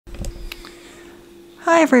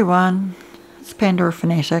Hi everyone, it's Pandora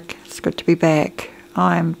Fanatic. It's good to be back.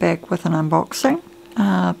 I'm back with an unboxing,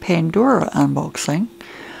 Pandora unboxing.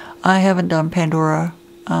 I haven't done Pandora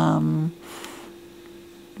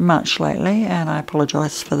much lately and I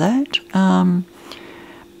apologise for that.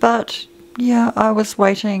 But yeah, I was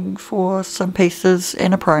waiting for some pieces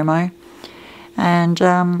in a promo, and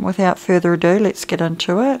without further ado, let's get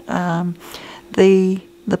into it. The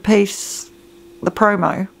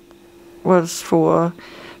promo was for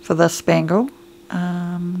this bangle.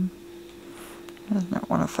 Does not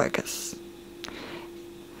want to focus.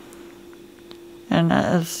 And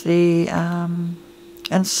it is the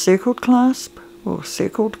encircled clasp, or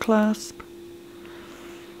circled clasp,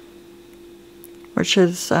 which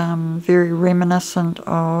is very reminiscent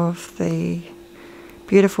of the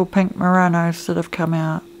beautiful pink Muranos that have come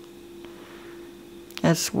out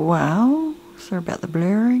as well. Sorry about the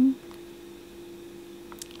blurring.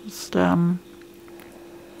 Just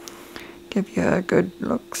give you a good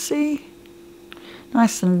look-see.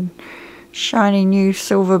 Nice and shiny new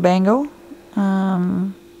silver bangle. Okay,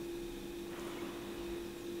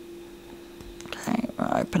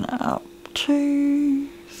 we'll open it up too.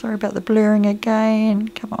 Sorry about the blurring again.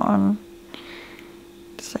 Come on.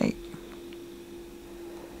 Let's see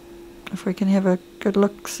if we can have a good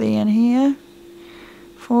look-see in here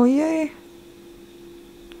for you.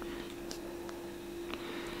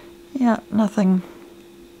 Yeah, nothing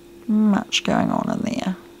much going on in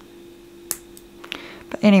there.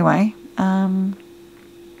 But anyway,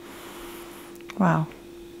 wow,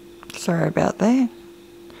 sorry about that.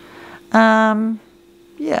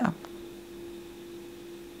 Yeah,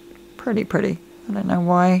 pretty. I don't know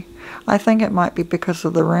why. I think it might be because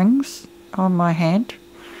of the rings on my hand.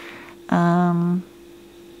 Yeah,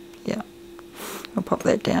 I'll pop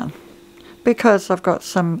that down because I've got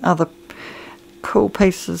some other cool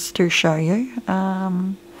pieces to show you.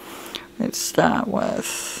 Let's start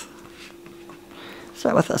with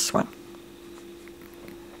this one.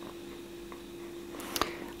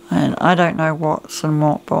 And I don't know what's in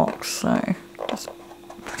what box, so just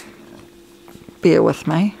bear with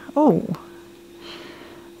me. Oh,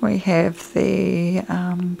 we have the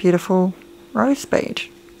beautiful rose bead.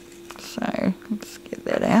 So let's get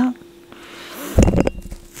that out.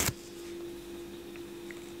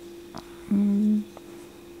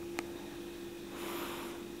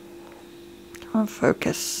 Come on,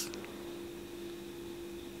 focus.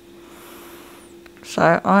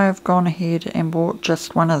 So I've gone ahead and bought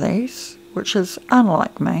just one of these, which is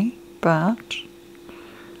unlike me, but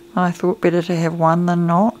I thought better to have one than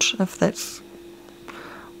not, if that's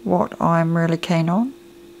what I'm really keen on.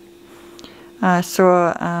 I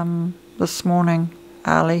saw this morning,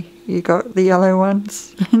 Ali, you got the yellow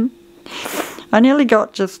ones. I nearly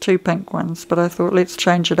got just 2 pink ones, but I thought let's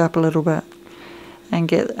change it up a little bit and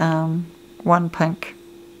get one pink,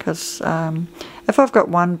 because if I've got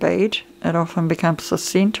one bead, it often becomes the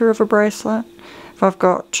centre of a bracelet. If I've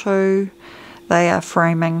got 2, they are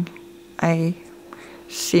framing a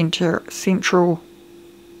central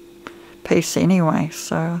piece anyway.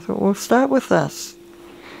 So I thought we'll start with this.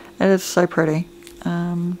 It is so pretty.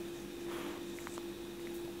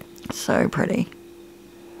 So pretty.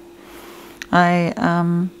 I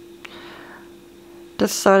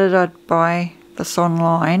decided I'd buy this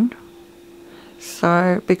online.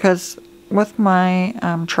 So, because with my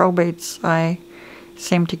troll beads, I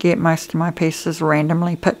seem to get most of my pieces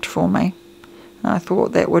randomly picked for me. And I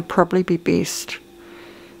thought that would probably be best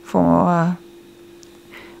for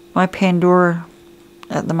my Pandora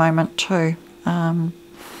at the moment too.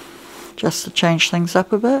 Just to change things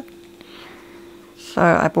up a bit. So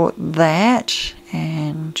I bought that,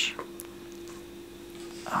 and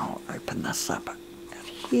I'll open this up out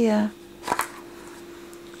here.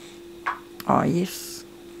 Oh yes,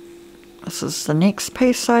 this is the next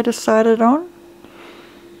piece I decided on,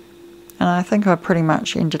 and I think I pretty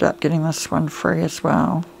much ended up getting this one free as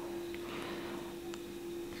well.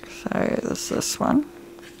 So there's this one.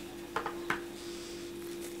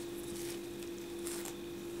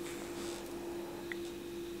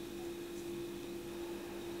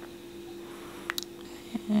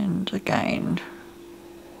 And again,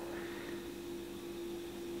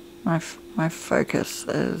 my focus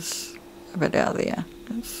is a bit out there.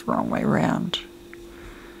 It's the wrong way round.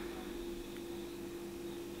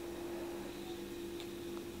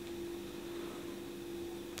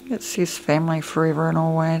 It says family forever and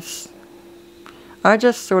always. I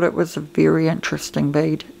just thought it was a very interesting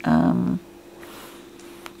bead. In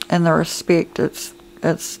the respect it's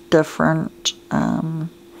different.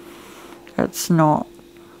 It's not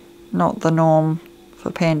the norm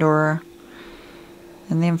for Pandora.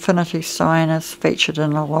 And the infinity sign is featured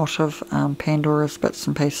in a lot of Pandora's bits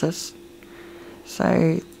and pieces.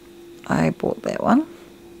 So I bought that one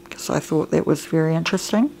because I thought that was very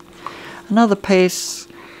interesting. Another piece,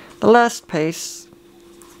 the last piece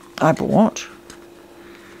I bought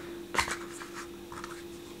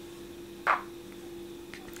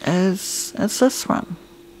is this one.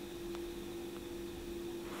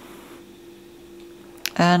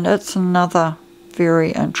 And it's another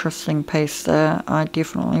very interesting piece that I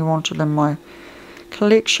definitely wanted in my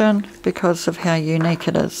collection because of how unique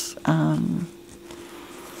it is.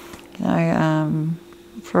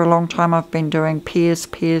 For a long time I've been doing pairs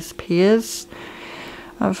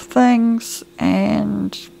of things,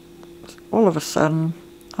 and all of a sudden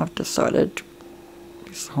I've decided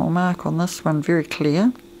there's a hallmark on this one, very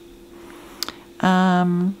clear,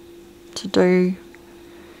 to do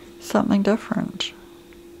something different.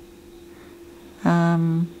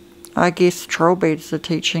 I guess troll beads are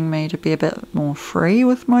teaching me to be a bit more free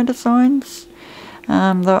with my designs,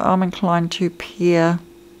 though I'm inclined to pair.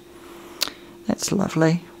 That's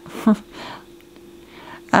lovely.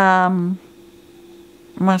 My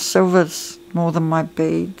silvers more than my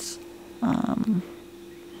beads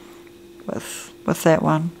with that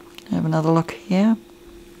one. Have another look here.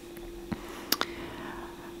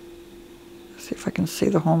 See if I can see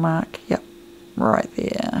the hallmark. Yep, right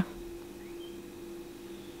there.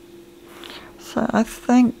 So I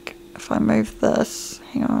think if I move this,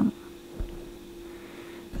 hang on,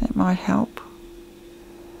 that might help.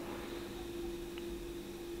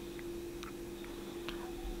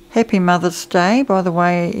 Happy Mother's Day, by the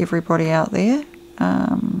way, everybody out there.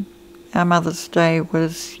 Our Mother's Day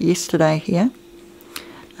was yesterday here.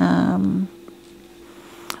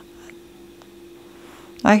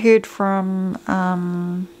 I heard from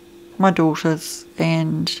my daughters,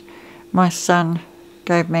 and my son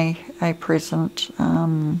gave me a present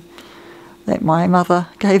that my mother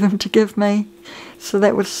gave him to give me, so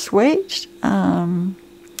that was sweet.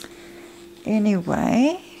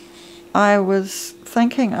 Anyway, I was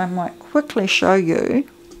thinking I might quickly show you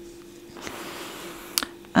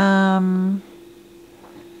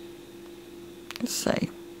let's see,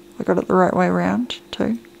 I got it the right way around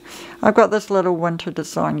too. I've got this little winter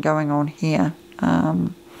design going on here,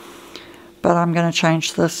 but I'm going to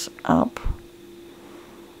change this up.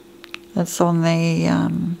 It's on the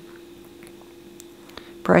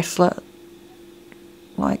bracelet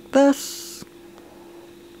like this.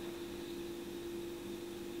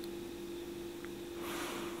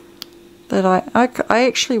 That I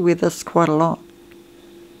actually wear this quite a lot.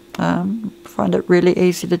 Find it really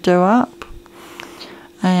easy to do up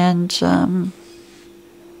and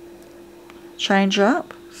change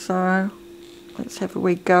up. So let's have a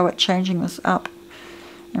wee go at changing this up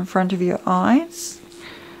in front of your eyes.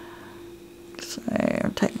 So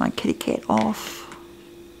I'll take my kitty cat off.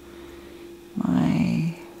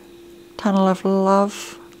 My tunnel of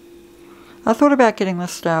love. I thought about getting the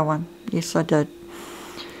star one. Yes, I did.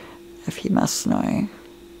 If you must know.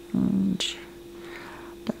 And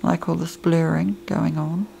don't like all this blurring going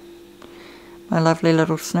on. My lovely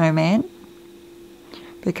little snowman,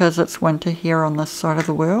 because it's winter here on this side of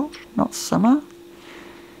the world, not summer.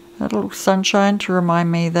 A little sunshine to remind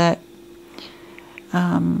me that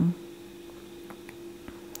the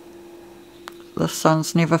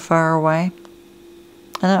sun's never far away.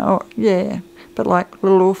 And yeah, but like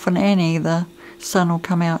little orphan Annie, the sun will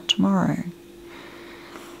come out tomorrow.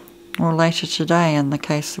 Or later today in the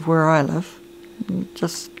case of where I live. You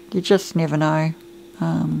just never know.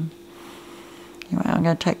 Anyway, I'm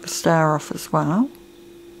going to take the star off as well.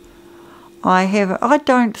 I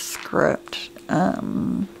don't script. How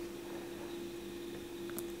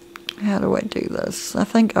do I do this? I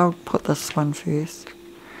think I'll put this one first.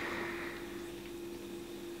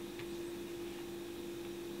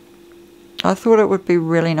 I thought it would be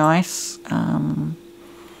really nice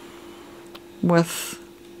with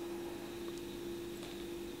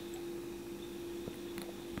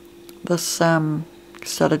this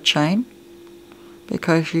studded chain,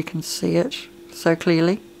 because you can see it so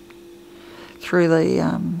clearly through the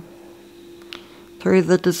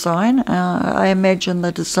design. I imagine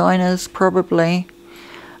the designers probably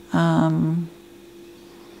thought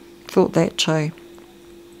that too.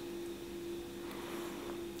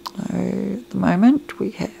 So at the moment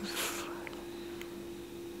we have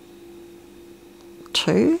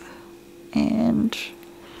 2, and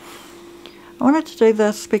I wanted to do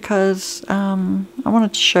this because I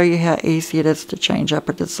wanted to show you how easy it is to change up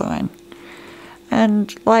a design.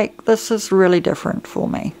 And like, this is really different for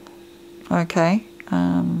me. Okay.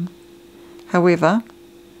 However,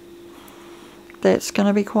 that's going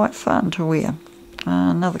to be quite fun to wear.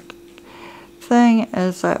 Another thing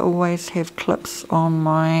is I always have clips on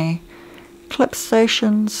my clip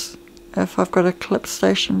stations, if I've got a clip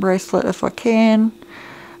station bracelet, if I can.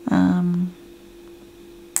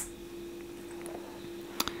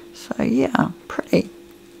 So yeah, pretty,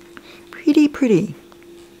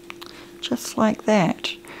 just like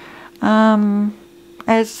that.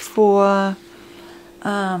 As for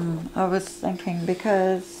I was thinking,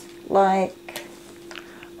 because like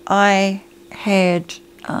I had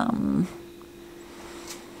I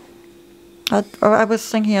was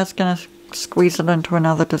thinking I was going to squeeze it into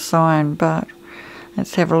another design, but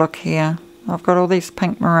let's have a look here. I've got all these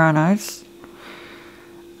pink Muranos,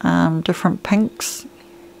 different pinks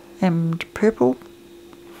and purple,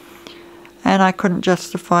 and I couldn't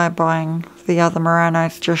justify buying the other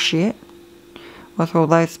Muranos just yet with all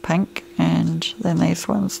those pink, and then these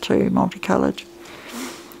ones too, multicoloured.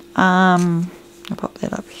 I'll pop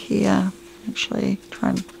that up here, actually try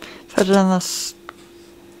and fit it in this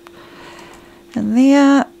in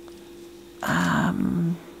there.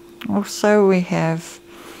 Also we have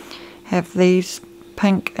these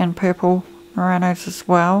pink and purple Muranos as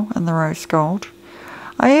well, and the rose gold.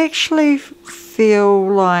 I actually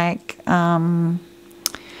feel like some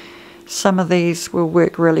of these will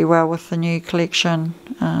work really well with the new collection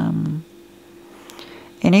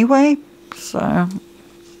anyway, so I'll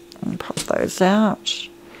pop those out.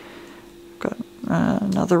 Got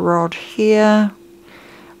another rod here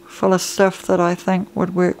full of stuff that I think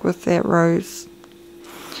would work with that rose,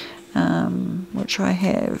 which I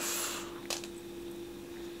have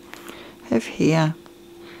here.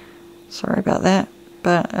 Sorry about that,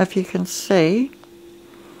 but if you can see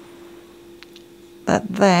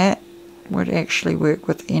that would actually work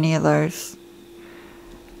with any of those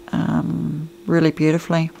really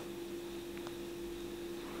beautifully.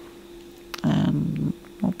 And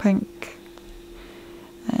more pink,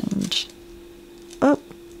 and oh,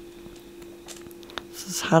 this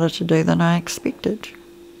is harder to do than I expected,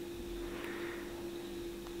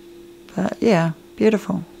 but yeah,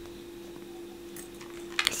 beautiful.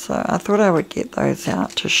 So I thought I would get those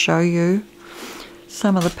out to show you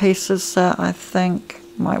some of the pieces that I think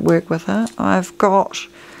might work with it. I've got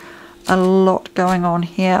a lot going on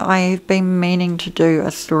here. I have been meaning to do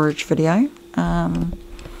a storage video. Can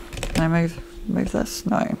I move this?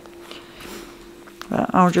 No. But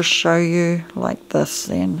I'll just show you like this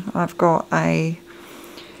then. I've got a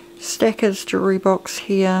Stackers jewelry box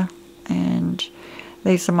here, and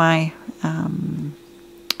these are my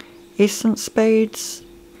essence beads,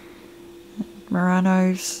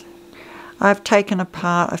 Muranos. I've taken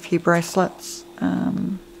apart a few bracelets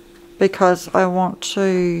because I want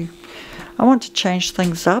to change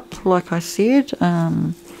things up, like I said.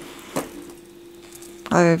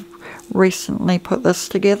 I've recently put this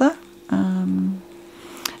together, and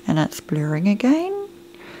it's blurring again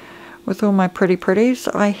with all my pretties.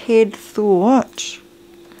 I had thought,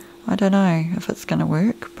 I don't know if it's going to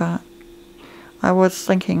work, but I was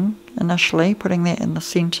thinking initially putting that in the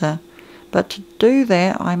centre, but to do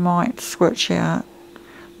that I might switch out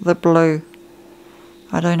the blue.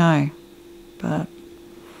 I don't know, but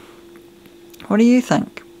what do you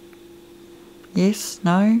think? Yes?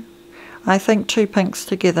 No? I think two pinks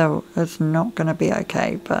together is not going to be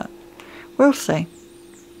okay, but we'll see.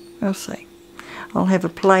 We'll see. I'll have a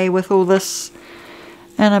play with all this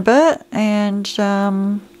in a bit and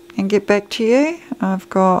get back to you. I've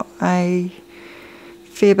got a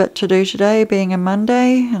fair bit to do today, being a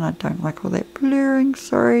Monday, and I don't like all that blurring,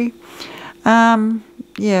 sorry.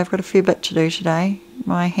 Yeah, I've got a fair bit to do today.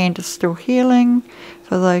 My hand is still healing.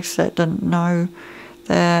 For those that didn't know,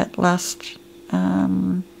 that last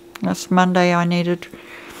Monday I needed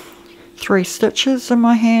 3 stitches in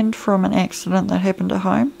my hand from an accident that happened at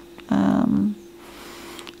home.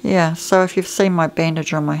 Yeah, so if you've seen my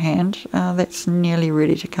bandage on my hand, that's nearly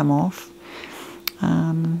ready to come off.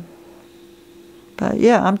 But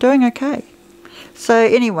yeah, I'm doing okay. So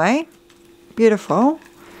anyway, beautiful.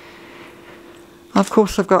 Of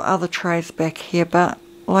course I've got other trays back here, but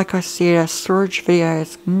like I said, a storage video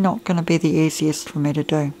is not going to be the easiest for me to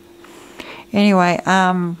do. Anyway,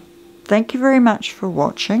 thank you very much for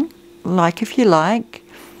watching. Like if you like,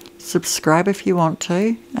 subscribe if you want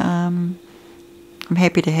to. I'm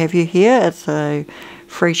happy to have you here. It's a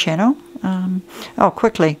free channel. Oh,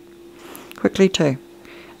 quickly too,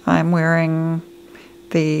 I'm wearing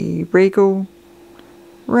the Regal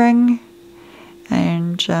ring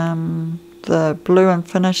and the blue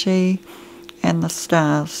infinity and the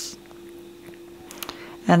stars,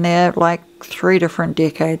 and they're like 3 different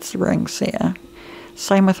decades rings there.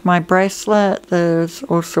 Same with my bracelet, there's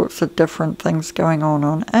all sorts of different things going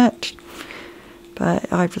on it.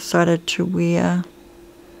 but I've decided to wear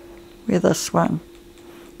this one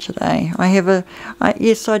today.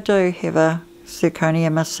 Yes, I do have a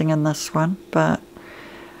zirconia missing in this one, but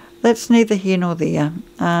that's neither here nor there.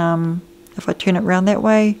 If I turn it around that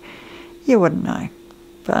way, you wouldn't know.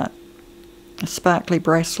 But a sparkly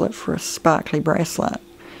bracelet for a sparkly bracelet.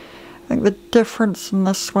 I think the difference in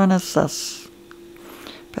this one is this.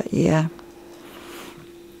 But yeah,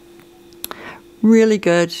 really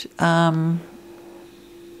good.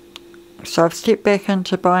 So I've stepped back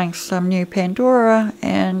into buying some new Pandora,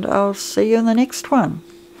 and I'll see you in the next one.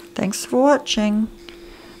 Thanks for watching.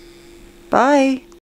 Bye.